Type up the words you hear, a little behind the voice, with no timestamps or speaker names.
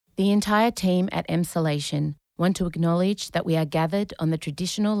The entire team at Emsolation want to acknowledge that we are gathered on the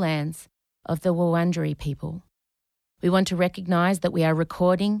traditional lands of the Wurundjeri people. We want to recognise that we are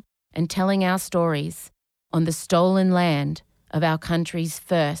recording and telling our stories on the stolen land of our country's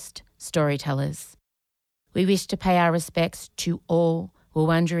first storytellers. We wish to pay our respects to all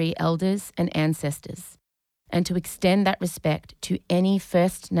Wurundjeri elders and ancestors, and to extend that respect to any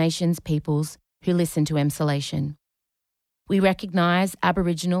First Nations peoples who listen to Emsolation. We recognise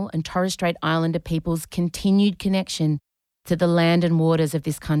Aboriginal and Torres Strait Islander peoples' continued connection to the land and waters of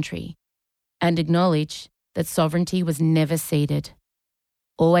this country, and acknowledge that sovereignty was never ceded.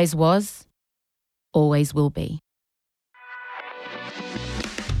 Always was, always will be.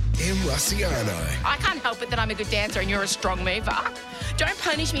 Russiano. I can't help it that I'm a good dancer and you're a strong mover. Don't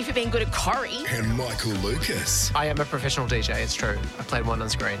punish me for being good at choreo. And Michael Lucas. I am a professional DJ, it's true. I played one on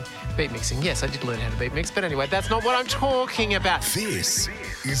screen. Beat mixing, yes, I did learn how to beat mix, but anyway, that's not what I'm talking about. This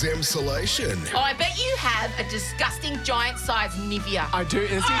is Emsolation. Oh, I bet you have a disgusting giant-sized Nivea. I do,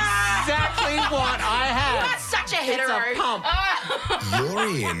 it's exactly what I have. You are such a hetero. It's a pump.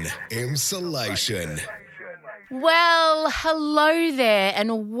 You're in Emsolation. Well, hello there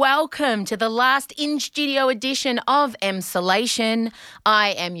and welcome to the last in-studio edition of Emsolation. I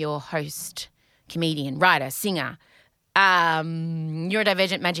am your host, comedian, writer, singer,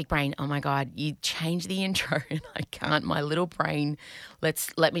 neurodivergent magic brain. Oh my God, you changed the intro and I can't, my little brain.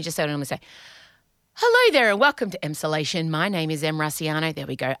 Let me just say what I'm going to say. Hello there and welcome to Emsolation. My name is Em Russiano. There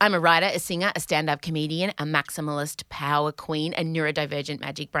we go. I'm a writer, a singer, a stand-up comedian, a maximalist power queen, a neurodivergent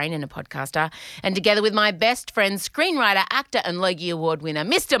magic brain and a podcaster. And together with my best friend, screenwriter, actor and Logie Award winner,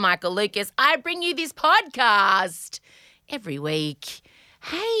 Mr. Michael Lucas, I bring you this podcast every week.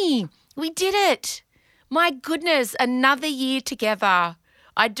 Hey, we did it. My goodness, another year together.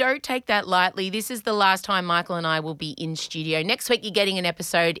 I don't take that lightly. This is the last time Michael and I will be in studio. Next week, you're getting an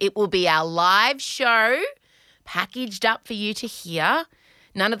episode. It will be our live show packaged up for you to hear.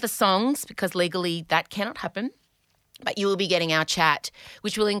 None of the songs, because legally that cannot happen. But you will be getting our chat,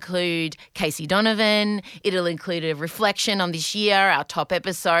 which will include Casey Donovan. It'll include a reflection on this year, our top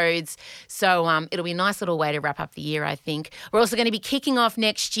episodes. So it'll be a nice little way to wrap up the year, I think. We're also going to be kicking off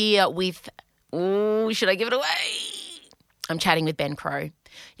next year with, should I give it away? I'm chatting with Ben Crow.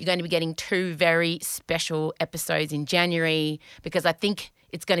 You're going to be getting 2 very special episodes in January because I think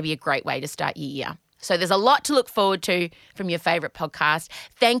it's going to be a great way to start your year. So there's a lot to look forward to from your favourite podcast.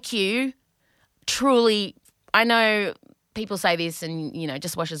 Thank you. Truly, I know people say this and,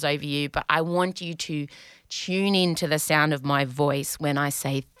 just washes over you, but I want you to tune into the sound of my voice when I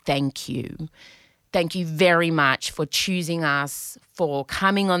say thank you. Thank you very much for choosing us, for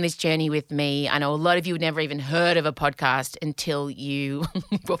coming on this journey with me. I know a lot of you had never even heard of a podcast until you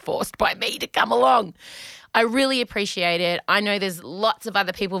were forced by me to come along. I really appreciate it. I know there's lots of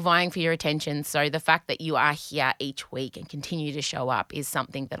other people vying for your attention, so the fact that you are here each week and continue to show up is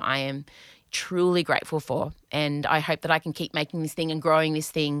something that I am truly grateful for, and I hope that I can keep making this thing and growing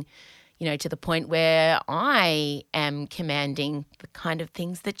this thing to the point where I am commanding the kind of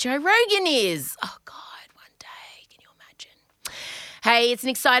things that Joe Rogan is. Oh, God, one day. Can you imagine? Hey, it's an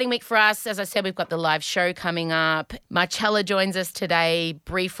exciting week for us. As I said, we've got the live show coming up. Marcella joins us today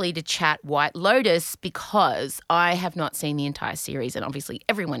briefly to chat White Lotus because I have not seen the entire series, and obviously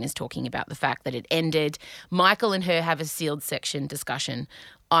everyone is talking about the fact that it ended. Michael and her have a sealed section discussion.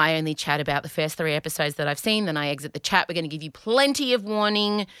 I only chat about the first 3 episodes that I've seen, then I exit the chat. We're going to give you plenty of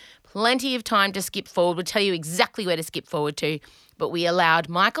warning, plenty of time to skip forward. We'll tell you exactly where to skip forward to, but we allowed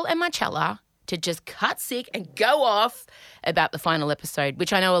Michael and Marcella to just cut sick and go off about the final episode,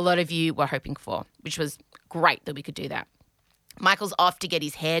 which I know a lot of you were hoping for, which was great that we could do that. Michael's off to get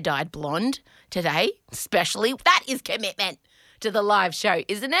his hair dyed blonde today, especially. That is commitment to the live show,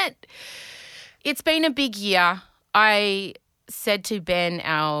 isn't it? It's been a big year. I said to Ben,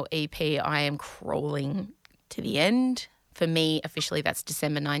 our EP, I am crawling to the end. For me, officially, that's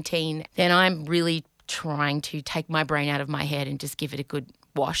December 19. Then I'm really trying to take my brain out of my head and just give it a good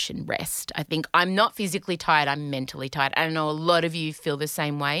wash and rest. I think I'm not physically tired, I'm mentally tired. I know a lot of you feel the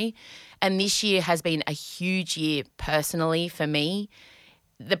same way. And this year has been a huge year personally for me.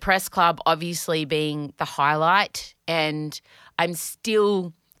 The press club obviously being the highlight, and I'm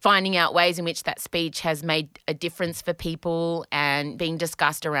still finding out ways in which that speech has made a difference for people and being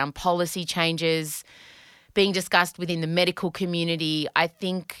discussed around policy changes, being discussed within the medical community. I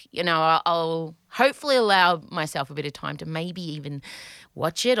think, I'll hopefully allow myself a bit of time to maybe even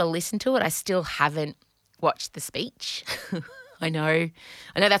watch it or listen to it. I still haven't watched the speech. I know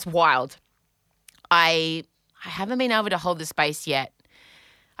that's wild. I haven't been able to hold the space yet.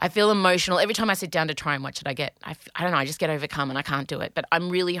 I feel emotional. Every time I sit down to try and watch it, I don't know, I just get overcome and I can't do it. But I'm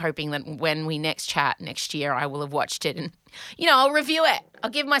really hoping that when we next chat next year, I will have watched it and, I'll review it. I'll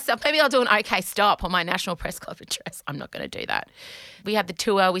give myself, maybe I'll do an okay stop on my National Press Club address. I'm not going to do that. We had the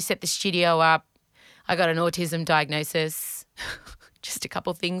tour. We set the studio up. I got an autism diagnosis. Just a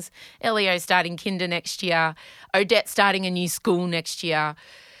couple things. Elio starting kinder next year. Odette starting a new school next year.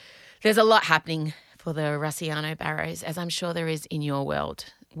 There's a lot happening for the Russiano Barrows, as I'm sure there is in your world.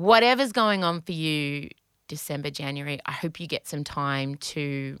 Whatever's going on for you December, January, I hope you get some time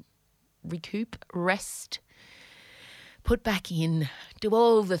to recoup, rest, put back in, do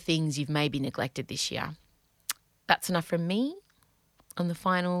all the things you've maybe neglected this year. That's enough from me on the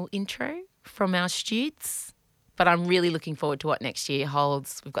final intro from our studs. But I'm really looking forward to what next year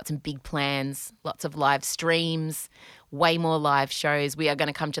holds. We've got some big plans, lots of live streams, way more live shows. We are going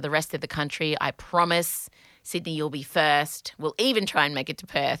to come to the rest of the country, I promise. Sydney, you'll be first. We'll even try and make it to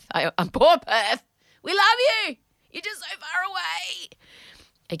Perth. I'm poor Perth. We love you. You're just so far away.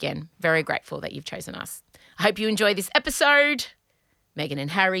 Again, very grateful that you've chosen us. I hope you enjoy this episode. Meghan and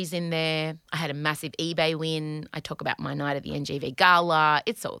Harry's in there. I had a massive eBay win. I talk about my night at the NGV Gala.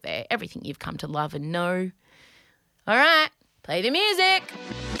 It's all there. Everything you've come to love and know. All right, play the music.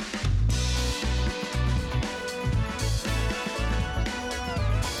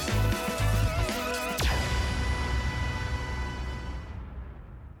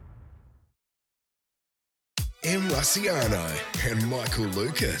 M. Russiano and Michael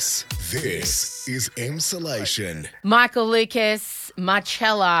Lucas. This is Emsolation. Michael Lucas,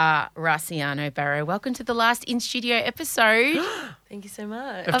 Marcella Russiano Barrow. Welcome to the last in-studio episode. Thank you so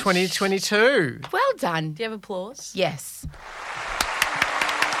much. Of 2022. Well done. Do you have applause? Yes.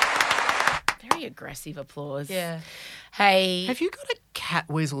 Very aggressive applause. Yeah. Hey. Have you got a cat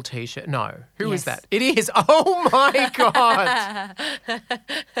weasel t-shirt? No. Who Yes. is that? It is. Oh, my God.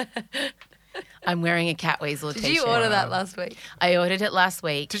 I'm wearing a cat weasel Did t-shirt. you order that last week? I ordered it last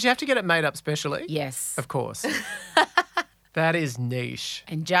week. Did you have to get it made up specially? Yes. Of course. That is niche.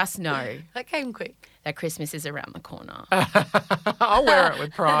 And just know That came quick. that Christmas is around the corner. I'll wear it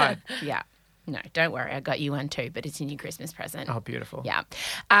with pride. Yeah. No, don't worry. I got you one too, but it's in your Christmas present. Oh, beautiful. Yeah.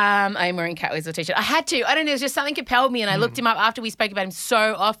 I'm wearing Cat Weasel t-shirt. I had to. I don't know. It was just something compelled me and I looked him up after we spoke about him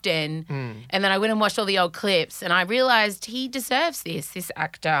so often. And then I went and watched all the old clips and I realised he deserves this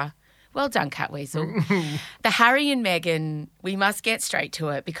actor. Well done, Cat Weasel. The Harry and Meghan, we must get straight to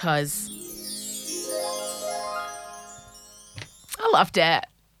it because I loved it.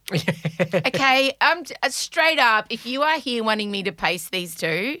 Okay, straight up, if you are here wanting me to paste these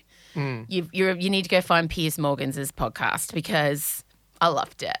two, you need to go find Piers Morgan's podcast because I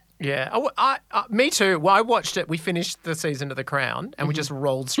loved it. Yeah. Me too. Well, I watched it. We finished the season of The Crown and we just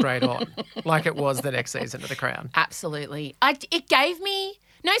rolled straight on like it was the next season of The Crown. Absolutely. It gave me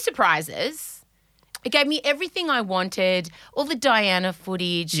no surprises. It gave me everything I wanted, all the Diana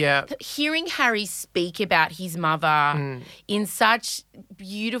footage. Yeah. Hearing Harry speak about his mother in such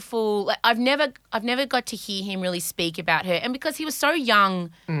beautiful I've never got to hear him really speak about her. And because he was so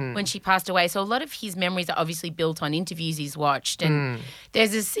young when she passed away, so a lot of his memories are obviously built on interviews he's watched. And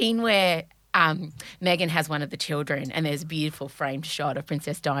there's a scene where Meghan has one of the children and there's a beautiful framed shot of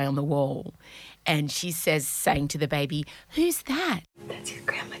Princess Di on the wall. And she saying to the baby, "Who's that?" That's your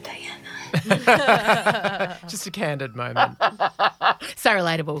grandma Diana. Just a candid moment. So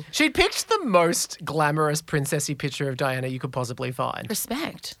relatable. She picked the most glamorous princessy picture of Diana you could possibly find.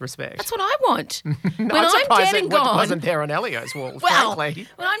 Respect. Respect. That's what I want. When I'm I'm surprised dead and it gone. wasn't there on Elio's wall, Well, frankly.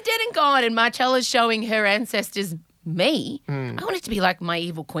 when I'm dead and gone and Marcella's showing her ancestors me, I want it to be like my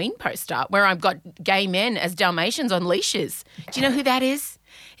Evil Queen poster where I've got gay men as Dalmatians on leashes. Do you know who that is?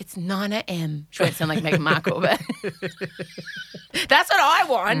 It's Nana M. She won't sound like Meghan Markle, but that's what I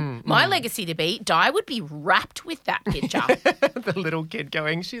want. My legacy to be. Di would be wrapped with that picture. The little kid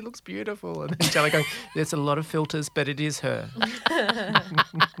going, "She looks beautiful." And then Jelly going, "There's a lot of filters, but it is her."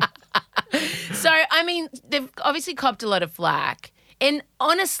 So, I mean, they've obviously copped a lot of flack. And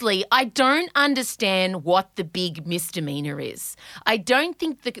honestly, I don't understand what the big misdemeanor is. I don't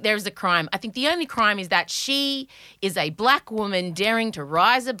think that there is a crime. I think the only crime is that she is a black woman daring to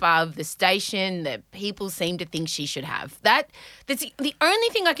rise above the station that people seem to think she should have. That's the only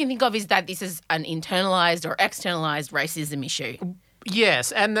thing I can think of is that this is an internalized or externalized racism issue.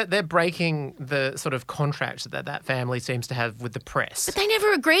 Yes, and that they're breaking the sort of contract that family seems to have with the press. But they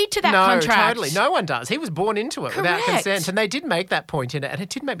never agreed to that No, contract. totally. No one does. He was born into it without Correct. consent. And they did make that point in it. And it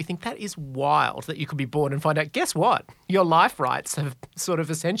did make me think that is wild that you could be born and find out, guess what? Your life rights have sort of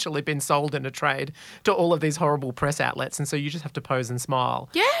essentially been sold in a trade to all of these horrible press outlets. And so you just have to pose and smile.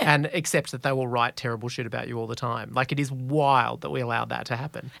 Yeah. And accept that they will write terrible shit about you all the time. Like, it is wild that we allowed that to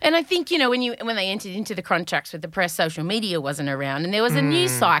happen. And I think, when they entered into the contracts with the press, social media wasn't around and there was a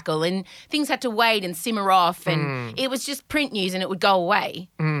news cycle and things had to wait and simmer off and it was just print news and it would go away.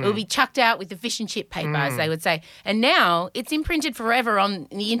 It would be chucked out with the fish and chip paper, as they would say. And now it's imprinted forever on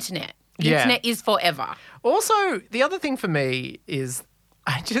the internet. The internet is forever. Also, the other thing for me is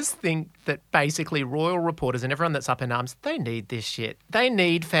I just think that basically royal reporters and everyone that's up in arms, they need this shit. They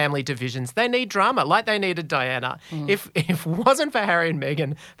need family divisions. They need drama like they needed Diana. If it wasn't for Harry and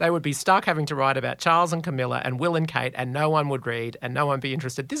Meghan, they would be stuck having to write about Charles and Camilla and Will and Kate and no one would read and no one would be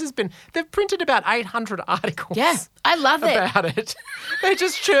interested. They've printed about 800 articles. Yeah, I love it. About it. They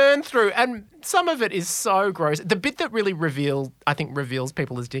just churn through and some of it is so gross. The bit that really reveals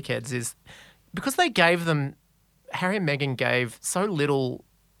people as dickheads is because they gave them Harry and Meghan gave so little,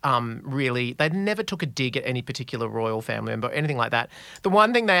 really. They never took a dig at any particular royal family member or anything like that. The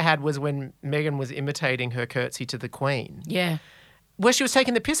one thing they had was when Meghan was imitating her curtsy to the Queen. Yeah. Where she was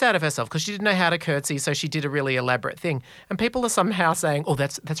taking the piss out of herself because she didn't know how to curtsy, so she did a really elaborate thing. And people are somehow saying, oh,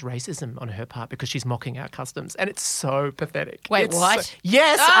 that's racism on her part because she's mocking our customs. And it's so pathetic. Wait, It's what?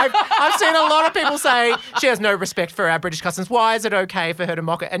 Yes, I've seen a lot of people say she has no respect for our British customs. Why is it okay for her to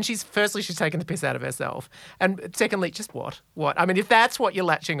mock it? And she's taking the piss out of herself. And secondly, just what? What? I mean, if that's what you're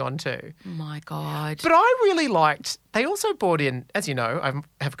latching on to. Oh my God. But I really liked, they also brought in, as you know,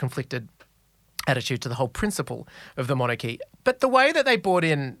 I have conflicted attitude to the whole principle of the monarchy. But the way that they brought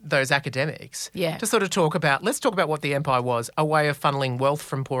in those academics to sort of let's talk about what the empire was, a way of funneling wealth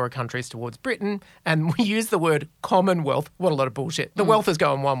from poorer countries towards Britain. And we use the word commonwealth. What a lot of bullshit. The wealth is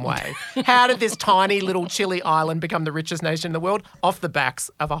going one way. How did this tiny little Chile island become the richest nation in the world? Off the backs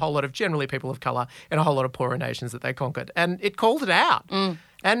of a whole lot of generally people of colour in a whole lot of poorer nations that they conquered. And it called it out.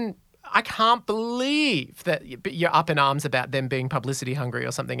 And I can't believe that you're up in arms about them being publicity hungry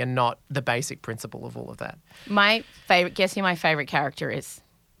or something and not the basic principle of all of that. Guess who my favourite character is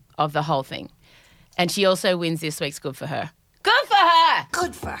of the whole thing? And she also wins this week's Good for Her. Good for her!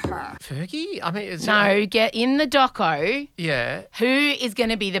 Good for her. Fergie? I mean, No, get in the doco. Yeah. Who is going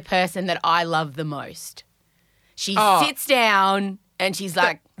to be the person that I love the most? She Oh. sits down and she's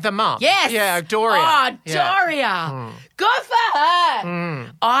like, The mum. yes. Yeah, Doria. Oh, Yeah. Doria. Good for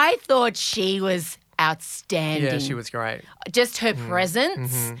her. I thought she was outstanding. Yeah, she was great. Just her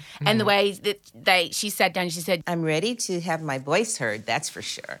presence and the way that she sat down and she said, I'm ready to have my voice heard, that's for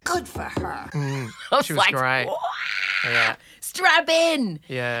sure. Good for her. I was She was like, great. "Wow, Yeah. strap in.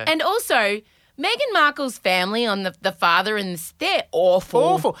 Yeah. And also, Meghan Markle's family on the father and they're awful.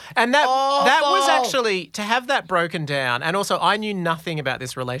 Awful. And that was Awful. actually, to have that broken down, and also I knew nothing about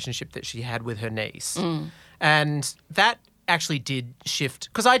this relationship that she had with her niece. And that actually did shift,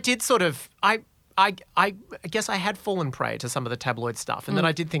 because I did sort of, I guess I had fallen prey to some of the tabloid stuff, and then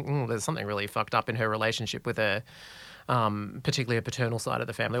I did think, there's something really fucked up in her relationship with her, particularly her paternal side of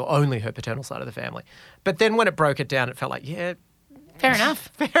the family, or only her paternal side of the family. But then when it broke it down, it felt like, yeah, Fair enough.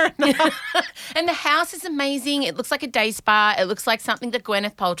 fair enough. And the house is amazing. It looks like a day spa. It looks like something that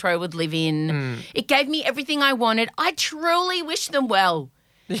Gwyneth Paltrow would live in. It gave me everything I wanted. I truly wish them well.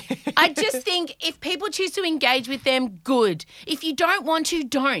 I just think if people choose to engage with them, good. If you don't want to,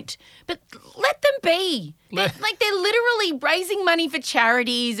 don't. But let them be. They're literally raising money for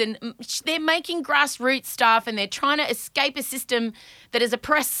charities and they're making grassroots stuff and they're trying to escape a system that has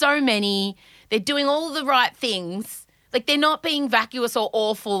oppressed so many. They're doing all the right things. Like, they're not being vacuous or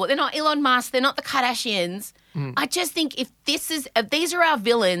awful. They're not Elon Musk. They're not the Kardashians. I just think if these are our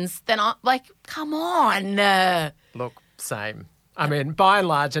villains, then come on. Look, same. I mean, by and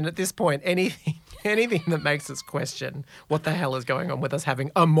large, and at this point, anything that makes us question what the hell is going on with us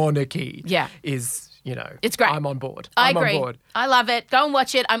having a monarchy is, It's great. I'm on board. I I'm agree. on board. I love it. Go and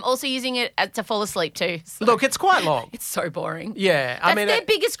watch it. I'm also using it to fall asleep too. So Look, it's quite long. it's so boring. Yeah. That's their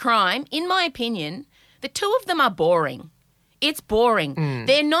biggest crime, in my opinion. The two of them are boring. It's boring.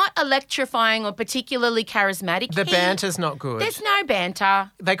 They're not electrifying or particularly charismatic. The banter's not good. There's no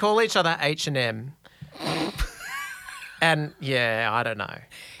banter. They call each other H&M. And, yeah, I don't know.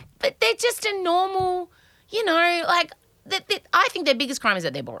 But they're just a normal, I think their biggest crime is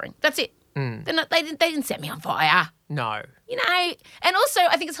that they're boring. That's it. They're not, they didn't set me on fire. No. And also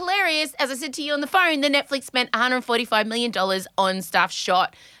I think it's hilarious, as I said to you on the phone, that Netflix spent $145 million on stuff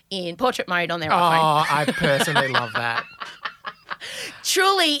shot in portrait mode on their iPhone. Oh, I personally love that.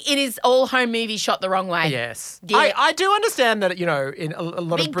 Truly, it is all home movies shot the wrong way. Yes. Yeah. I do understand that, in a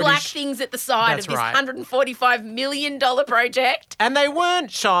lot Big of British... black things at the side That's of this right. $145 million project. And they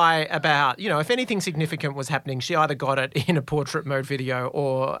weren't shy about, if anything significant was happening, she either got it in a portrait mode video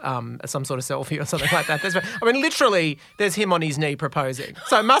or some sort of selfie or something like that. Literally, there's him on his knee proposing.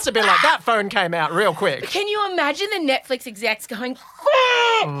 So it must have been like that phone came out real quick. Can you imagine the Netflix execs going,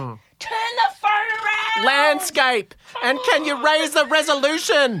 turn the phone around? Landscape. And can you raise the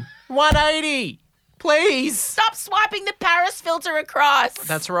resolution? 180. Please. Stop swiping the Paris filter across.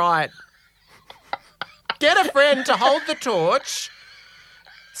 That's right. Get a friend to hold the torch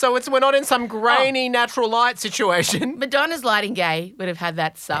so we're not in some grainy natural light situation. Madonna's lighting gay would have had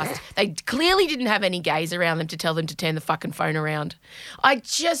that sussed. They clearly didn't have any gays around them to tell them to turn the fucking phone around. I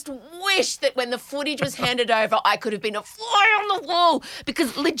just wish that when the footage was handed over, I could have been a fly on the wall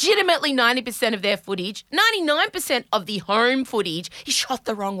because legitimately 90% of their footage, 99% of the home footage is shot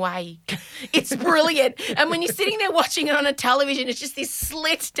the wrong way. It's brilliant. And when you're sitting there watching it on a television, it's just this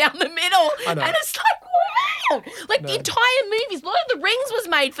slit down the middle. I know. And it's like, wow. The entire movies, Lord of the Rings was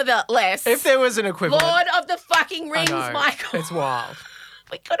made for that less. If there was an equivalent. Lord of the fucking Rings, I know. Michael. It's wild.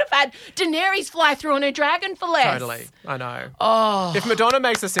 We could have had Daenerys fly through on a dragon for less. Totally. I know. Oh. If Madonna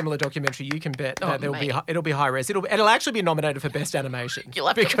makes a similar documentary, you can bet that it'll be high res. It'll actually be nominated for Best Animation. You'll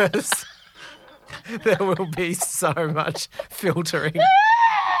have because there will be so much filtering.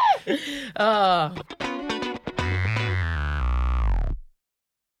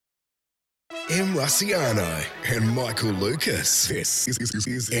 M. Russiano and Michael Lucas. This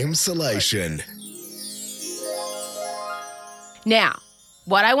is Emsolation. Now,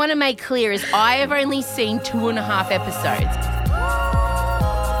 what I want to make clear is I have only seen 2.5 episodes.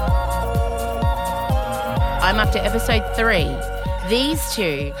 I'm up to episode 3. These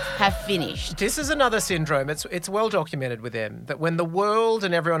two have finished. This is another syndrome. It's well documented with them that when the world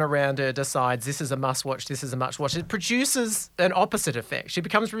and everyone around her decides this is a must-watch, this is a must-watch, it produces an opposite effect. She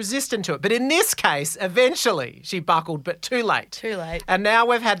becomes resistant to it. But in this case, eventually she buckled, but too late. Too late. And now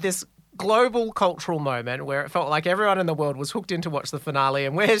we've had this global cultural moment where it felt like everyone in the world was hooked in to watch the finale.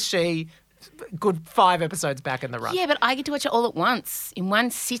 And where's she? Good 5 episodes back in the run. Yeah, but I get to watch it all at once, in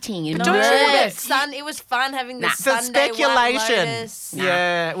one sitting. In don't you It was fun having the Nah. Sunday speculation. White Lotus.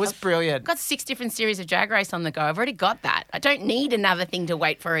 Yeah, it was brilliant. I've got 6 different series of Drag Race on the go. I've already got that. I don't need another thing to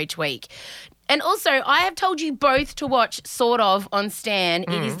wait for each week. And also, I have told you both to watch Sort of on Stan.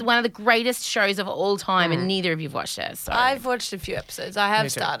 It is one of the greatest shows of all time, and neither of you have watched it. So. I've watched a few episodes. I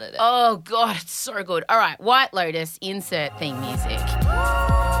have started it. Oh, God, it's so good. All right, White Lotus, insert theme music.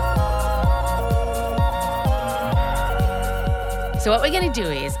 So what we're going to do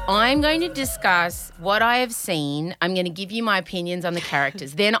is I'm going to discuss what I have seen. I'm going to give you my opinions on the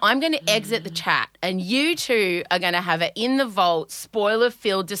characters. Then I'm going to exit the chat and you two are going to have an in the vault,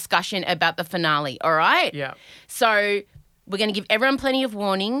 spoiler-filled discussion about the finale, all right? Yeah. So we're going to give everyone plenty of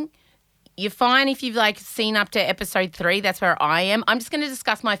warning. You're fine if you've seen up to episode 3. That's where I am. I'm just going to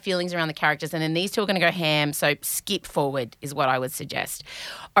discuss my feelings around the characters and then these two are going to go ham. So skip forward is what I would suggest.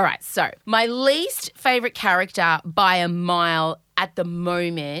 All right. So my least favourite character by a mile at the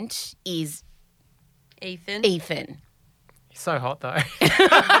moment is Ethan. He's so hot though.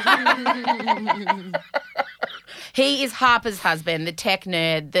 He is Harper's husband, the tech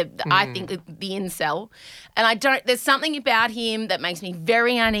nerd, I think the incel. And there's something about him that makes me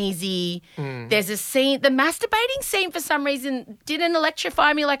very uneasy. There's a scene, the masturbating scene for some reason didn't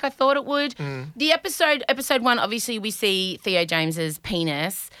electrify me like I thought it would. The episode 1, obviously we see Theo James's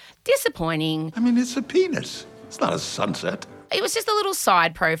penis. Disappointing. I mean, it's a penis. It's not a sunset. It was just a little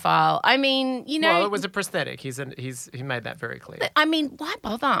side profile. I mean, Well, it was a prosthetic. He made that very clear. I mean, why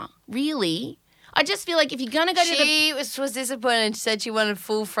bother? Really? I just feel like if you're going to go to the... She was disappointed and she said she wanted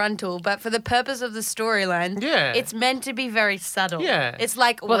full frontal, but for the purpose of the storyline, it's meant to be very subtle. Yeah. It's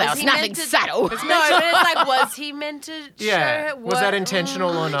like, Well, there was nothing subtle. No, but it's like, was he meant to show her what... Was that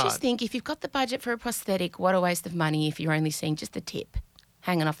intentional or not? I just think if you've got the budget for a prosthetic, what a waste of money if you're only seeing just the tip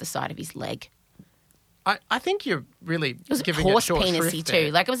hanging off the side of his leg. I think you're really It was giving horse it short penisy shrift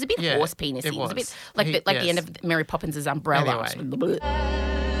too. there. It was a bit horse penisy. It It was a was. bit like the end of Mary Poppins' umbrella.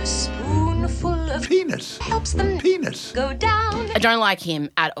 Spoonful of Penis. helps them Penis. go down. I don't like him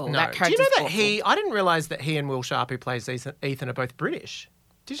at all. No. That Do you character's know that awful. I didn't realise that he and Will Sharp, who plays Ethan, are both British.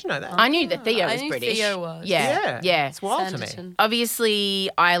 Did you know that? I knew that Theo I was knew British. Theo was. Yeah. It's wild to Sanderson. me. Obviously,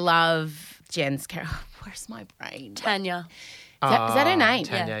 I love Jen's character. Where's my brain? Tanya. Is that her name?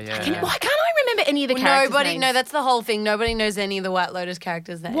 Tanya, yeah. Why can't I remember any of the characters' names? No, that's the whole thing. Nobody knows any of the White Lotus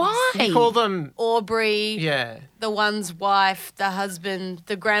characters' names. Why? You call them... Aubrey. Yeah. the one's wife, the husband,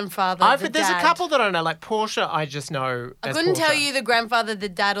 the grandfather, the There's dad. a couple that I don't know, like Portia. I just know. I as couldn't Portia. tell you the grandfather, the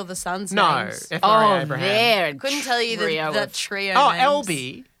dad, or the son's No, names. F.R.A. Abraham. there. Couldn't tell you the trio Oh, names.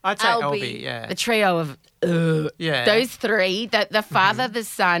 Elby. I'd say Elby. Elby. Yeah. The trio of Yeah. those three, the father, the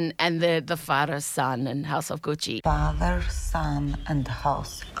son, and the father's son and House of Gucci. Father, son, and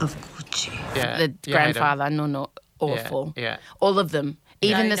House of Gucci. Yeah. The grandfather, no, awful. Yeah. All of them.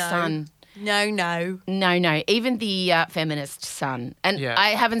 Even the No. son. No. Even the feminist son. And I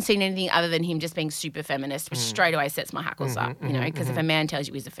haven't seen anything other than him just being super feminist, which straight away sets my hackles up, you know, because if a man tells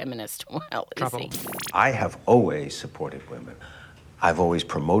you he's a feminist, well, is he? I have always supported women. I've always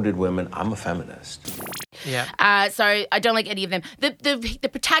promoted women. I'm a feminist. Yeah. So I don't like any of them. The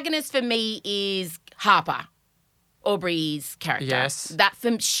protagonist for me is Harper, Aubrey's character. Yes.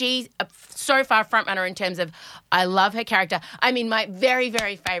 She's so far front runner in terms of I love her character. I mean, my very,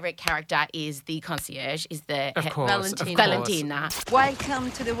 very favourite character is the concierge, is the Valentina. Welcome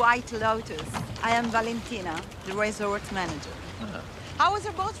to the White Lotus. I am Valentina, the resort manager. How was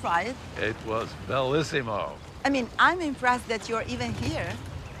your boat ride? It was bellissimo. I mean, I'm impressed that you're even here.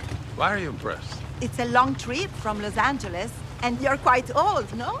 Why are you impressed? It's a long trip from Los Angeles, and you're quite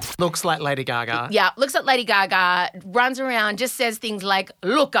old, no? Looks like Lady Gaga. Yeah, looks like Lady Gaga, runs around, just says things like,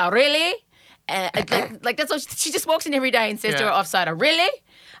 "Luca, really?" Like that's all. She just walks in every day and says to her offsider, "Really?"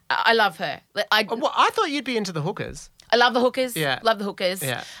 I love her. I thought you'd be into the hookers. I love the hookers. Yeah. Love the hookers.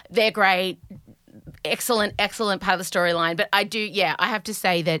 Yeah. They're great. Excellent part of the storyline. But I have to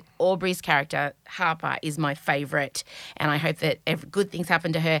say that Aubrey's character, Harper, is my favourite. And I hope that good things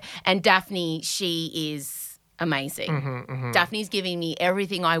happen to her. And Daphne, she is amazing. Daphne's giving me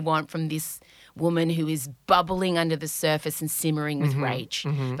everything I want from this woman who is bubbling under the surface and simmering with rage,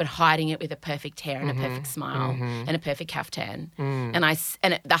 but hiding it with a perfect hair and a perfect smile and a perfect caftan.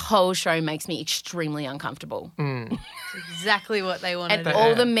 And the whole show makes me extremely uncomfortable. Exactly what they wanted. And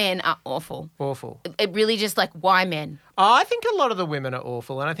all the men are awful. Awful. It really just like, why men? Oh, I think a lot of the women are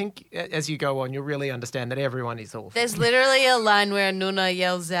awful. And I think as you go on, you'll really understand that everyone is awful. There's literally a line where Nuna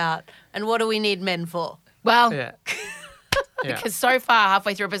yells out, "And what do we need men for?" Well, Yeah. because so far,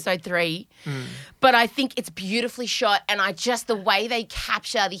 halfway through episode 3, but I think it's beautifully shot, and the way they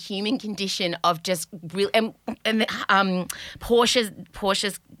capture the human condition of just real and Portia's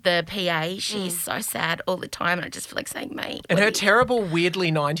the PA. She's so sad all the time, and I just feel like saying, mate. And her terrible,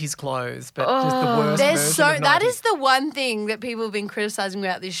 weirdly 90s clothes, but just the worst version of 90s. That is the one thing that people have been criticising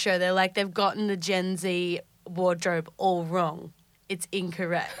about this show. They're like, they've gotten the Gen Z wardrobe all wrong. It's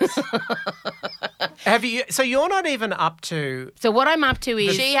incorrect. Have you? So you're not even up to. So what I'm up to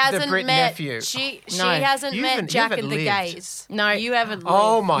is she hasn't the Brit met. nephew. She hasn't met Jack and the lived. gays. No, you haven't. Lived.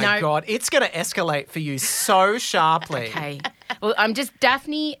 Oh my God! It's going to escalate for you so sharply. Okay. Well,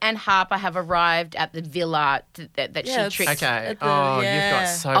 Daphne and Harper have arrived at the villa that she tricked. Okay. You've got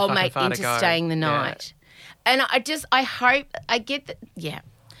so fucking mate, far into to go. staying the night. And I hope I get that. Yeah,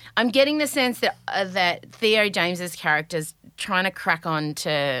 I'm getting the sense that Theo James's character's trying to crack on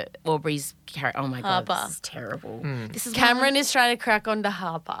to Aubrey's character. Oh my God, Harper. this is terrible. This is Cameron is trying to crack on to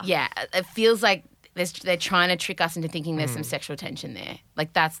Harper. Yeah, it feels like they're trying to trick us into thinking there's some sexual tension there.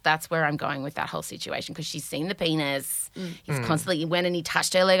 Like that's where I'm going with that whole situation, because she's seen the penis. He's constantly, he went and he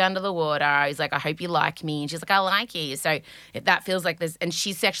touched her leg under the water. He's like, I hope you like me. And she's like, I like you. So that feels like this. And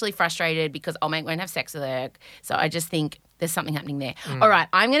she's sexually frustrated because old mate won't have sex with her. So I just think there's something happening there. All right,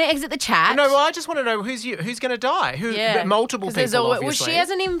 I'm going to exit the chat. No, well, I just want to know who's going to die. Multiple people, obviously.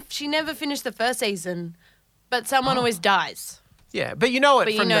 Well, she never finished the first season, but someone always dies. Yeah, but you know it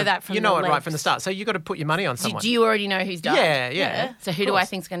But from right from the legs. start. So you got to put your money on someone. Do you already know who's died? Yeah. So who do I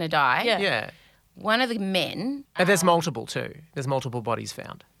think's going to die? Yeah. One of the men. And there's multiple too. There's multiple bodies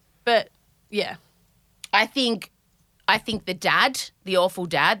found. But yeah, I think the dad, the awful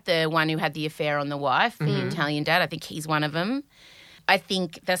dad, the one who had the affair on the wife, the Italian dad, I think he's one of them. I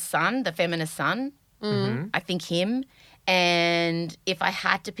think the son, the feminist son, I think him. And if I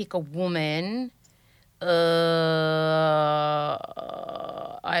had to pick a woman, I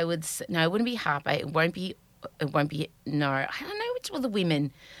would say, no, it wouldn't be Harper. It won't be. No, I don't know which of the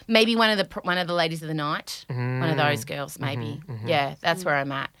women. Maybe one of the ladies of the night. One of those girls, maybe. Yeah, that's where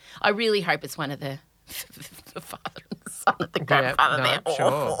I'm at. I really hope it's one of the father and the son of the grandfather. They're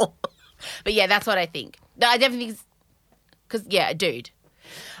awful. But yeah, that's what I think. I definitely think, because a dude.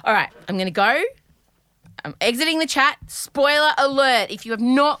 All right, I'm gonna go. I'm exiting the chat. Spoiler alert. If you have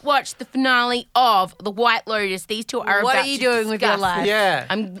not watched the finale of The White Lotus, these two are what about are you to doing with your discuss. life? Yeah.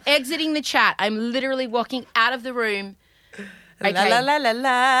 I'm exiting the chat. I'm literally walking out of the room. Okay. La la la la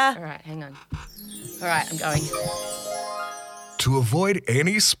la. All right, hang on. All right, I'm going. To avoid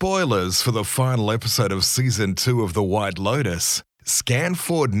any spoilers for the final episode of Season 2 of The White Lotus, scan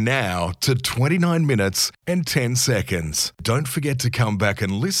forward now to 29 minutes and 10 seconds. Don't forget to come back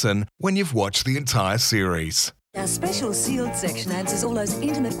and listen when you've watched the entire series. Our special sealed section answers all those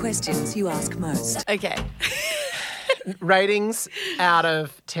intimate questions you ask most. Okay. Ratings out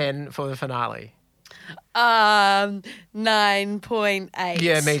of 10 for the finale. 9.8.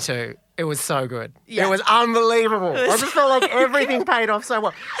 Yeah, me too. It was so good. Yeah. It was unbelievable. I just felt like everything paid off so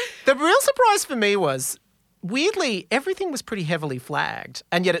well. The real surprise for me was, weirdly, everything was pretty heavily flagged,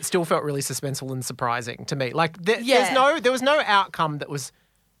 and yet it still felt really suspenseful and surprising to me. Like, there was no outcome that was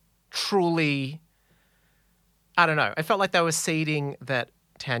truly, I don't know. I felt like they were seeding that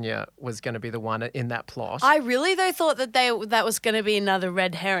Tanya was going to be the one in that plot. I really, though, thought that that was going to be another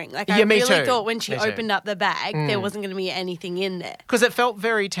red herring. Like, I me really too. thought when she Me too. opened up the bag, there wasn't going to be anything in there. Because it felt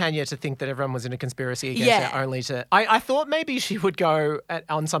very Tanya to think that everyone was in a conspiracy against her, only to... I thought maybe she would go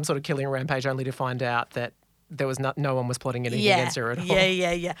on some sort of killing rampage only to find out that there was no one was plotting anything against her at all.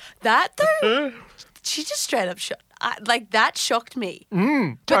 Yeah. That, though, she just straight up that shocked me.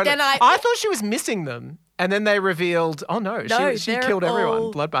 But Totally. then I thought she was missing them. And then they revealed, oh no, she killed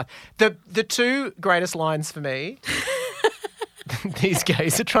everyone. Bloodbath. The two greatest lines for me, these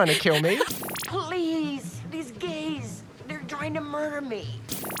gays are trying to kill me. Please, these gays, they're trying to murder me.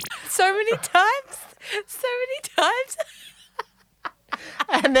 So many times.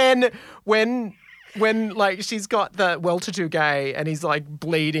 And then when like she's got the well-to-do gay and he's like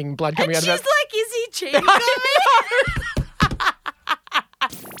bleeding, blood coming out of his... she's like, is he cheating on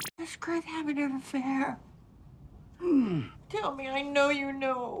me? Is Chris having an affair? Tell me, I know you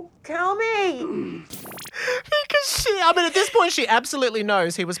know. Tell me. Because at this point, she absolutely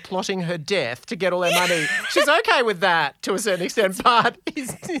knows he was plotting her death to get all her money. She's okay with that to a certain extent, but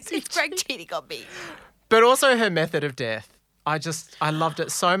is Greg cheating on me. But also her method of death. I loved it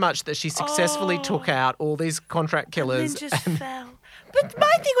so much that she successfully took out all these contract killers. And then just fell. But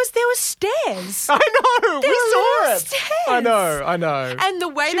my thing was there were stairs. I know. We saw it. Stairs. I know. And the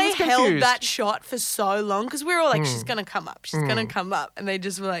way She they was held confused. that shot for so long, because we were all like, she's going to come up. She's going to come up. And they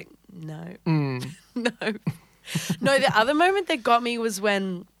just were like, no. No. No, the other moment that got me was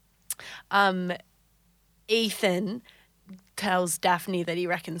when Ethan tells Daphne that he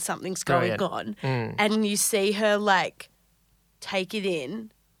reckons something's going on. And you see her like take it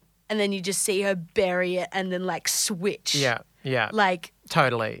in and then you just see her bury it and then like switch. Yeah. Like,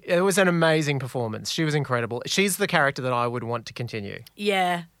 totally. It was an amazing performance. She was incredible. She's the character that I would want to continue.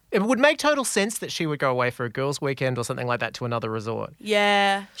 yeah. It would make total sense that she would go away for a girls' weekend or something like that to another resort.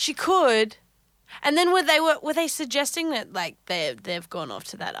 Yeah. She could. And then were they suggesting that like they've gone off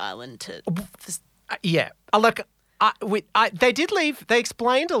to that island to Yeah. Look, they did leave. They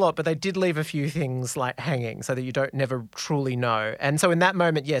explained a lot, but they did leave a few things like hanging, so that you don't never truly know. And so in that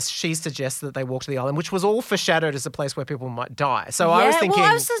moment, yes, she suggests that they walk to the island, which was all foreshadowed as a place where people might die. So I was thinking,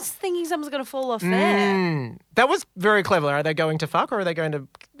 I was just thinking someone's going to fall off there. That was very clever. Are they going to fuck or are they going to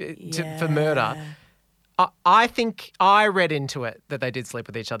for murder? I think I read into it that they did sleep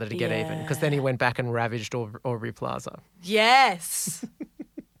with each other to get even, because then he went back and ravaged Aubrey Plaza. Yes.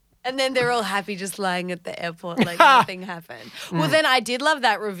 And then they're all happy just lying at the airport like nothing happened. Well, then I did love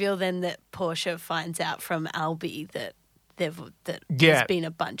that reveal then that Portia finds out from Albie that there's been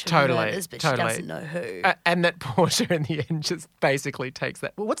a bunch of murders, but she doesn't know who. And that Portia in the end just basically takes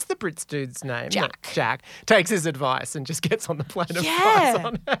that. Well, what's the Brits dude's name? Jack takes his advice and just gets on the plane and Yeah. flies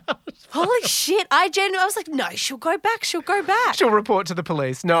on out. Holy shit. I was like, no, she'll go back. She'll report to the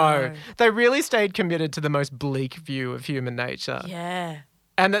police. No. They really stayed committed to the most bleak view of human nature. Yeah.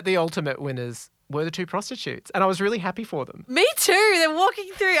 And that the ultimate winners were the two prostitutes. And I was really happy for them. Me too. They're walking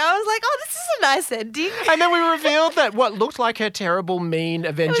through. I was like, oh, this is a nice ending. And then we revealed that what looked like her terrible, mean,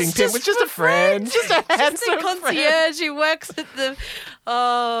 avenging pimp was just a friend. Just a handsome concierge friend. who works at the...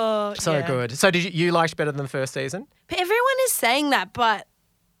 Oh, So yeah. good. So did you liked better than the first season? But everyone is saying that, but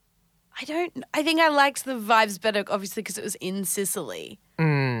I think I liked the vibes better, obviously, because it was in Sicily.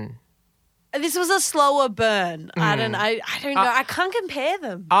 This was a slower burn. I don't know. I I can't compare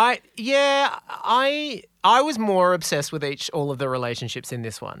them. I was more obsessed with all of the relationships in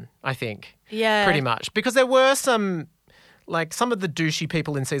this one, I think. Yeah. Pretty much. Because there were some of the douchey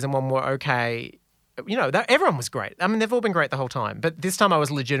people in season one were okay. You know, everyone was great. I mean, they've all been great the whole time. But this time I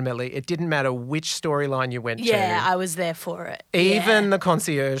was legitimately, it didn't matter which storyline you went to. Yeah, I was there for it. Even the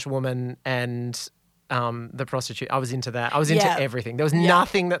concierge woman and the prostitute. I was into that. I was into everything. There was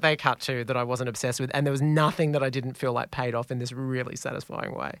nothing that they cut to that I wasn't obsessed with, and there was nothing that I didn't feel like paid off in this really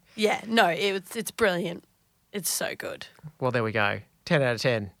satisfying way. Yeah, no, it's brilliant. It's so good. Well, there we go. 10 out of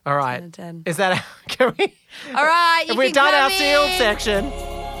 10. All right. 10 out of 10. Is that Shall we? All right, you We've can done come our sealed in. section.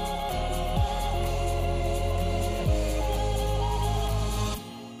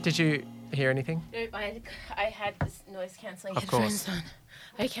 Did you hear anything? Nope, I had this noise cancelling Of headphones course.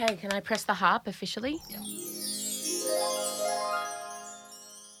 on. Okay, can I press the harp officially?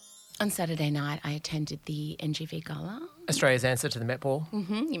 On Saturday night, I attended the NGV Gala. Australia's answer to the Met Ball.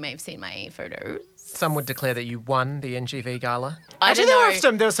 You may have seen my photos. Some would declare that you won the NGV Gala. I Actually, don't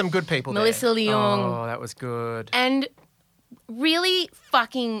know. there were some good people Melissa there. Leong. Oh, that was good. And really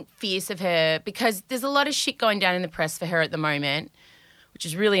fucking fierce of her because there's a lot of shit going down in the press for her at the moment, which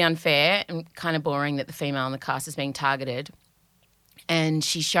is really unfair and kind of boring that the female in the cast is being targeted. And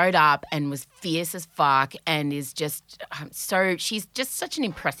she showed up and was fierce as fuck and is just she's just such an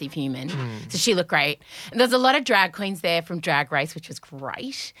impressive human. So she looked great. And there's a lot of drag queens there from Drag Race, which was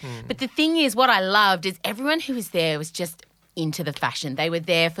great. But the thing is, what I loved is everyone who was there was just into the fashion. They were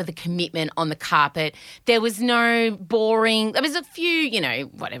there for the commitment on the carpet. There was no boring, there was a few,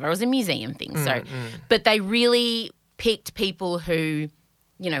 whatever. It was a museum thing. But they really picked people who,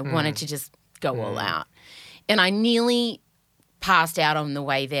 wanted to just go all out. And I nearly passed out on the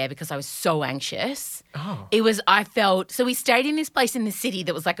way there because I was so anxious. Oh. So we stayed in this place in the city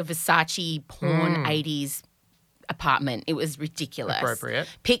that was like a Versace porn 80s apartment. It was ridiculous. Appropriate.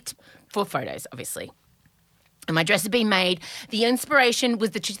 Picked for photos, obviously. And my dress had been made. The inspiration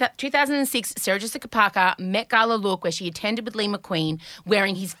was the 2006 Sarah Jessica Parker Met Gala look where she attended with Lee McQueen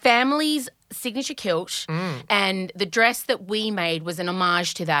wearing his family's signature kilt. And the dress that we made was an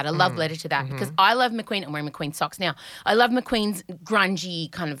homage to that, a love letter to that, because I love McQueen. I'm wearing McQueen socks now. I love McQueen's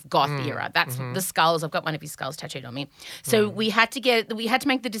grungy kind of goth era. That's the skulls. I've got one of his skulls tattooed on me. So we had to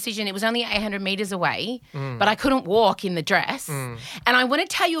make the decision. It was only 800 meters away, but I couldn't walk in the dress. And I want to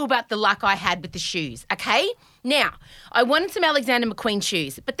tell you about the luck I had with the shoes, okay? Now, I wanted some Alexander McQueen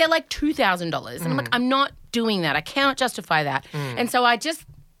shoes, but they're like $2,000. And I'm like, I'm not doing that. I cannot justify that. And so I just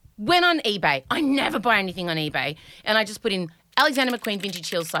went on eBay. I never buy anything on eBay. And I just put in Alexander McQueen Vintage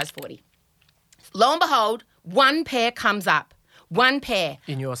Heels size 40. Lo and behold, one pair comes up. One pair.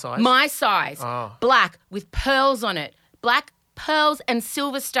 In your size? My size. Oh. Black with pearls on it. Black pearls and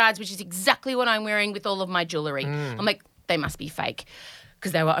silver studs, which is exactly what I'm wearing with all of my jewellery. I'm like, they must be fake.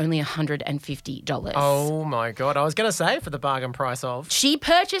 Because they were only $150. Oh, my God. I was going to say for the bargain price of. She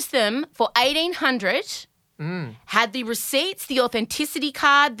purchased them for $1,800, had the receipts, the authenticity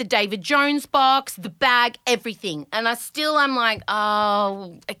card, the David Jones box, the bag, everything. And I'm like,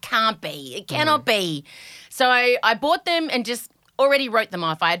 oh, it can't be. It cannot be. So I bought them and just already wrote them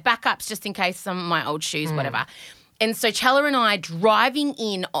off. I had backups just in case some of my old shoes, whatever. And so Chella and I, driving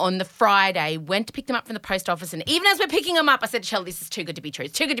in on the Friday, went to pick them up from the post office. And even as we're picking them up, I said to Chella, this is too good to be true.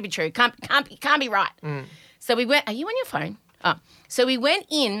 It's too good to be true. Can't be right. So we went, are you on your phone? Oh. So we went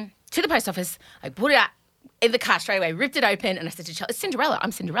in to the post office. I put it out in the car straight away, ripped it open. And I said to Chella, it's Cinderella.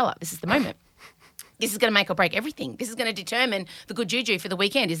 I'm Cinderella. This is the moment. This is going to make or break everything. This is going to determine the good juju for the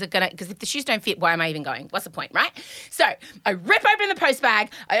weekend. Is it going to, because if the shoes don't fit, why am I even going? What's the point, right? So I rip open the post bag,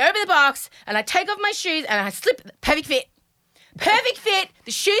 I open the box, and I take off my shoes and I slip, perfect fit. Perfect fit.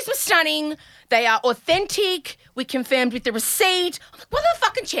 The shoes were stunning. They are authentic. We confirmed with the receipt. I'm like, what are the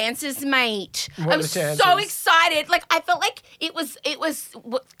fucking chances, mate? What I was so excited. Like, I felt like it was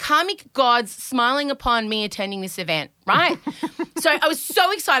karmic gods smiling upon me attending this event, right? So I was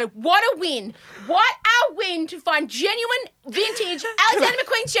so excited. What a win. What a win to find genuine vintage Alexander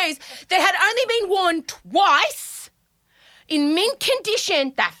McQueen shoes that had only been worn twice in mint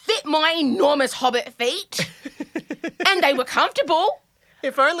condition that fit my enormous hobbit feet. And they were comfortable.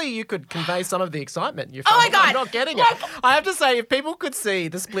 If only you could convey some of the excitement you Oh felt. my God. I'm not getting it. I have to say, if people could see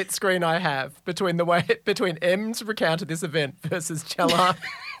the split screen I have between Em's recount of this event versus Chella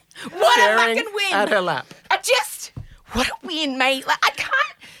what staring a fucking win. at her lap. What a win, mate. Like, I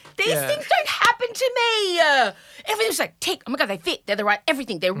can't, these things don't happen to me. Everything's like, tick, oh my God, they fit. They're the right,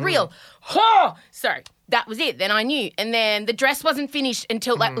 everything. They're real. Oh, sorry. That was it. Then I knew. And then the dress wasn't finished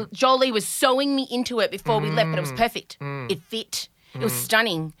until Jolie was sewing me into it before we left, but it was perfect. It fit. It was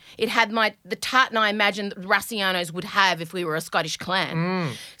stunning. It had the tartan I imagined the Rassianos would have if we were a Scottish clan.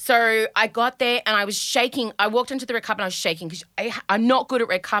 So I got there and I was shaking. I walked into the red carpet and I was shaking because I'm not good at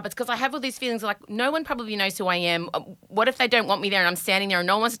red carpets because I have all these feelings like no one probably knows who I am. What if they don't want me there and I'm standing there and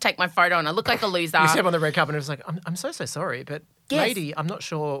no one wants to take my photo and I look like a loser? You step on the red carpet and it was like, I'm so sorry, but Yes. Lady, I'm not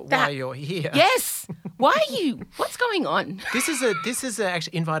sure why you're here. Yes. Why are you? What's going on? This is a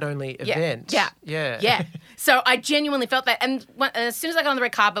actually invite-only event. Yeah. So I genuinely felt that. And as soon as I got on the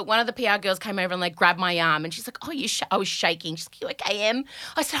red carpet, one of the PR girls came over and like grabbed my arm, and she's like, "Oh, I was shaking." She's like, "You okay, Em?"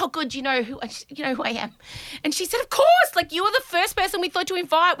 I said, "Oh, good. You know who I am?" And she said, "Of course. Like you were the first person we thought to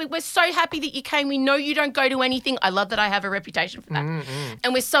invite. We're so happy that you came. We know you don't go to anything. I love that I have a reputation for that.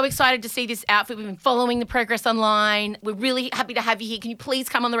 And we're so excited to see this outfit. We've been following the progress online. We're really happy to have you here. Can you please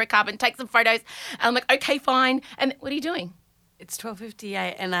come on the red carpet and take some photos?" And I'm like, "Okay, fine." And what are you doing? It's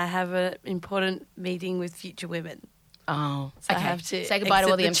 12:58 and I have an important meeting with future women. Oh, so okay. I have to say goodbye to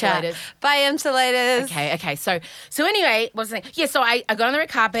all the Emsolators. Bye, Emsolators. Okay. So anyway, what was I saying? Yeah, so I got on the red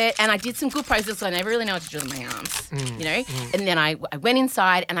carpet and I did some good poses, so I never really know what to do with my arms, you know? And then I went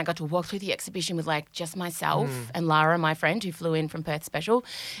inside and I got to walk through the exhibition with like just myself and Lara, my friend, who flew in from Perth Special,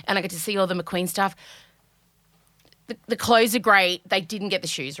 and I got to see all the McQueen stuff. The clothes are great. They didn't get the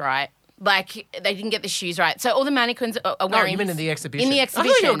shoes right. Like, they didn't get the shoes right. So all the mannequins are wearing... Oh, you mean in the exhibition? In the exhibition.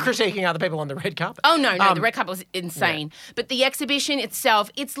 I thought you were critiquing other people on the red carpet. Oh, no, the red carpet was insane. Yeah. But the exhibition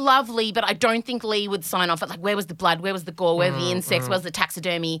itself, it's lovely, but I don't think Lee would sign off. Like, where was the blood? Where was the gore? Where were the insects? Where was the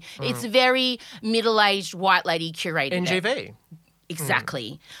taxidermy? It's very middle-aged white lady curated. NGV.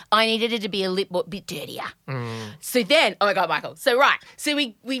 Exactly. I needed it to be a little bit dirtier. So then, oh my God, Michael. So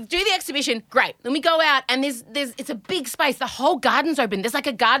we do the exhibition, great. Then we go out and it's a big space. The whole garden's open. There's like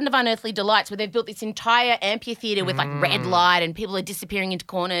a garden of unearthly delights where they've built this entire amphitheatre with like red light and people are disappearing into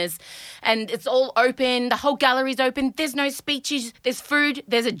corners and it's all open. The whole gallery's open. There's no speeches. There's food.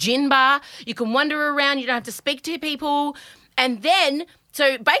 There's a gin bar. You can wander around. You don't have to speak to people. And then...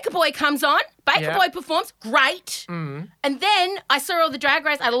 So Baker Boy comes on. Baker Boy performs. Great. And then I saw all the Drag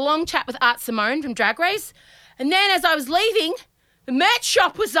Race. I had a long chat with Art Simone from Drag Race. And then as I was leaving, the merch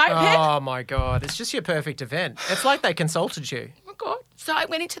shop was open. Oh, my God. It's just your perfect event. It's like they consulted you. Oh, my God. So I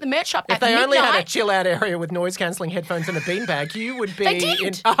went into the merch shop If at they midnight. only had a chill-out area with noise-cancelling headphones and a beanbag, you would be... They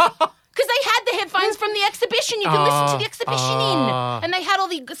did. Because they had the headphones from the exhibition. You can listen to the exhibition in. And they had all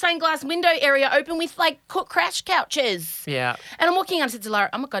the stained glass window area open with, like, crash couches. Yeah. And I'm walking out and said to Lara,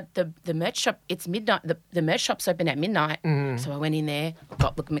 oh, my God, the merch shop, it's midnight. The merch shop's open at midnight. So I went in there,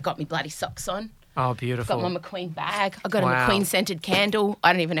 got me bloody socks on. Oh, beautiful. Got my McQueen bag. I got a McQueen-scented candle.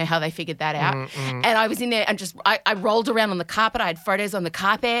 I don't even know how they figured that out. And I was in there and just, I rolled around on the carpet. I had photos on the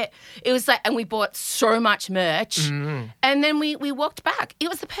carpet. It was like, and we bought so much merch. And then we walked back. It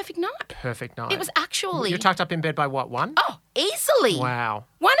was the perfect night. Perfect night. It was actually. You're tucked up in bed by what, 1? Oh, easily. Wow.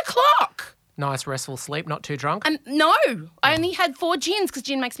 1 o'clock. Nice restful sleep, not too drunk? No, I only had 4 gins because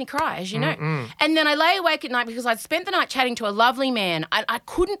gin makes me cry, as you know. And then I lay awake at night because I'd spent the night chatting to a lovely man. I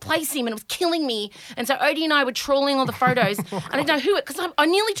couldn't place him and it was killing me. And so Odie and I were trawling all the photos. I didn't know who it, because I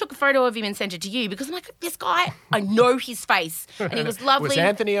nearly took a photo of him and sent it to you because I'm like, this guy, I know his face. And he was lovely. Was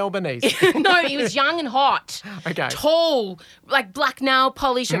Anthony Albanese? No, he was young and hot. Okay. Tall, like black nail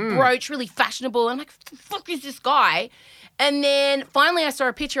polish, a brooch, really fashionable. And I'm like, what the fuck is this guy? And then finally I saw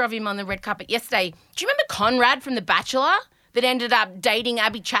a picture of him on the red carpet yesterday. Do you remember Conrad from The Bachelor that ended up dating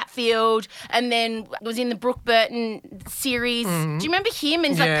Abby Chatfield and then was in the Brooke Burton series? Do you remember him?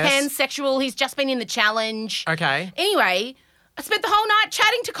 And he's like pansexual. He's just been in The Challenge. Okay. Anyway, I spent the whole night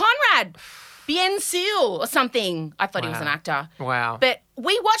chatting to Conrad. Bien Seal or something. I thought he was an actor. Wow. But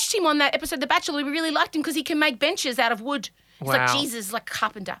we watched him on that episode of The Bachelor. We really liked him because he can make benches out of wood. He's like Jesus, like a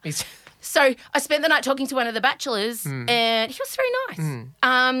carpenter. So I spent the night talking to one of the bachelors and he was very nice.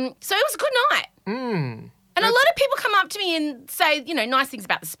 So it was a good night. And a lot of people come up to me and say, you know, nice things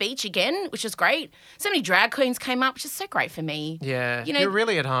about the speech again, which is great. So many drag queens came up, which is so great for me. Yeah, you know, you're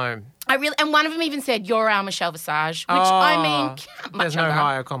really at home. And one of them even said, "You're our Michelle Visage," which I mean, there's no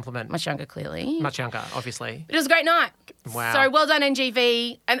higher compliment. Much younger, clearly. Much younger, obviously. But it was a great night. Wow. So well done,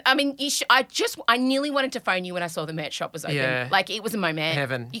 NGV. And I mean, I nearly wanted to phone you when I saw the merch shop was open. Yeah. Like it was a moment.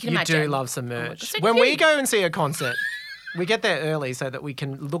 Heaven. You can imagine. You do love some merch. So when we go and see a concert, we get there early so that we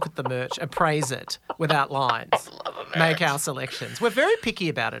can look at the merch, appraise it without lines, make our selections. We're very picky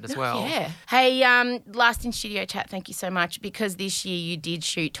about it as well. Yeah. Hey, last in studio chat, thank you so much because this year you did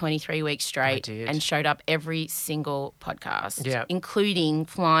shoot 23 weeks straight and showed up every single podcast, including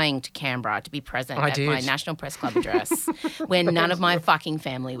flying to Canberra to be present at my National Press Club address when none of my fucking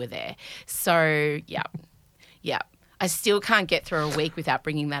family were there. So, yeah. I still can't get through a week without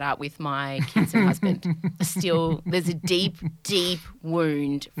bringing that up with my kids and husband. There's a deep, deep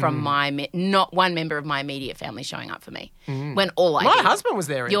wound from not one member of my immediate family showing up for me when all I did. My husband was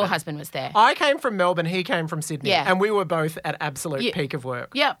there. Your husband was there. I came from Melbourne. He came from Sydney. And we were both at absolute peak of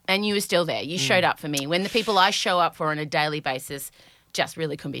work. Yep. And you were still there. You showed up for me when the people I show up for on a daily basis just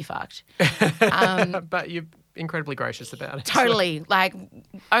really couldn't be fucked. But you incredibly gracious about it. Totally. Like,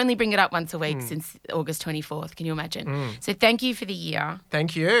 only bring it up once a week since August 24th. Can you imagine? So thank you for the year.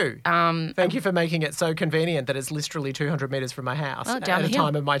 Thank you. Thank you for making it so convenient that it's literally 200 metres from my house Oh, down at the a hill.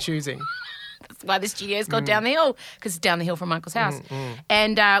 time of my choosing. That's why the studio's called Down the Hill, because it's down the hill from Michael's house.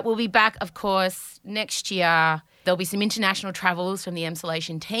 And we'll be back, of course, next year. There'll be some international travels from the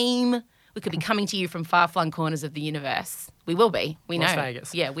Emsolation team. We could be coming to you from far-flung corners of the universe. We will be. We know. Las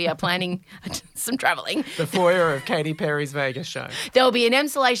Vegas. Yeah, we are planning some travelling. The foyer of Katy Perry's Vegas show. There will be an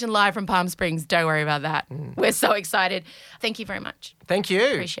Emsolation live from Palm Springs. Don't worry about that. We're so excited. Thank you very much. Thank you.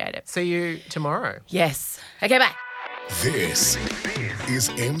 Appreciate it. See you tomorrow. Yes. Okay, bye. This is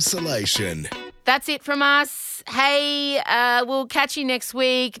Emsolation. That's it from us. Hey, we'll catch you next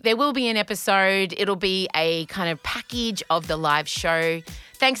week. There will be an episode. It'll be a kind of package of the live show.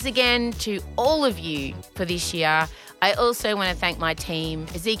 Thanks again to all of you for this year. I also want to thank my team,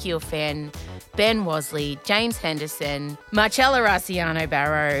 Ezekiel Fenn, Ben Wasley, James Henderson, Marcella Raciano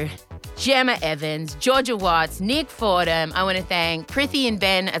Barrow, Gemma Evans, Georgia Watts, Nick Fordham. I want to thank Prithi and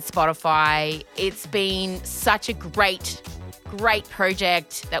Ben at Spotify. It's been such a great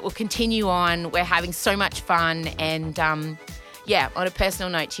project that will continue on. We're having so much fun. And on a personal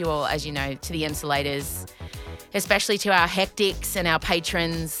note to you all, as you know, to the Emsolators, especially to our hectics and our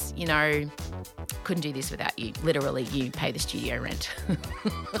patrons, couldn't do this without you. Literally, you pay the studio rent.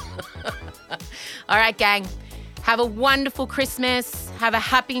 All right, gang. Have a wonderful Christmas. Have a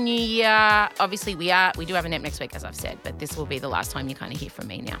happy New Year. Obviously, we do have an ep next week, as I've said, but this will be the last time you kind of hear from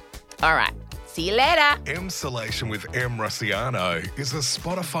me now. All right. See you later. Emsolation with M. Rossiano is a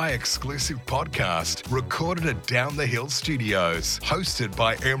Spotify exclusive podcast recorded at Down the Hill Studios, hosted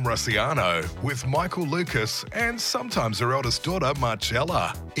by M. Rossiano with Michael Lucas and sometimes her eldest daughter,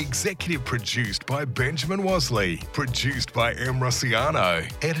 Marcella. Executive produced by Benjamin Wasley. Produced by M. Rossiano.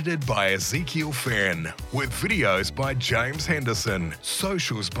 Edited by Ezekiel Fenn. With videos by James Henderson.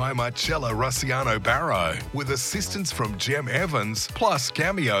 Socials by Marcella Rossiano Barrow. With assistance from Gem Evans, plus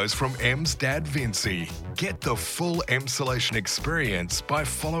cameos from M's dad Vincy. Get the full Emsolation experience by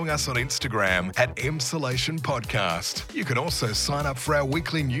following us on Instagram at Emsolation Podcast. You can also sign up for our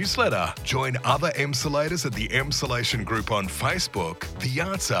weekly newsletter. Join other Emsolators at the Emsolation group on Facebook. The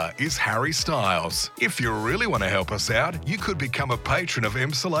answer is Harry Styles. If you really want to help us out, you could become a patron of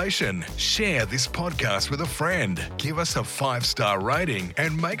Emsolation. Share this podcast with a friend. Give us a 5-star rating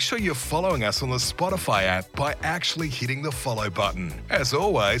and make sure you're following us on the Spotify app by actually hitting the follow button. As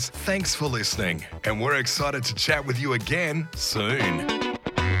always, thanks for listening, and we're excited to chat with you again soon.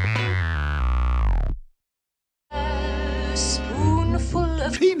 A spoonful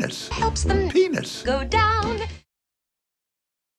of penis helps them penis go down.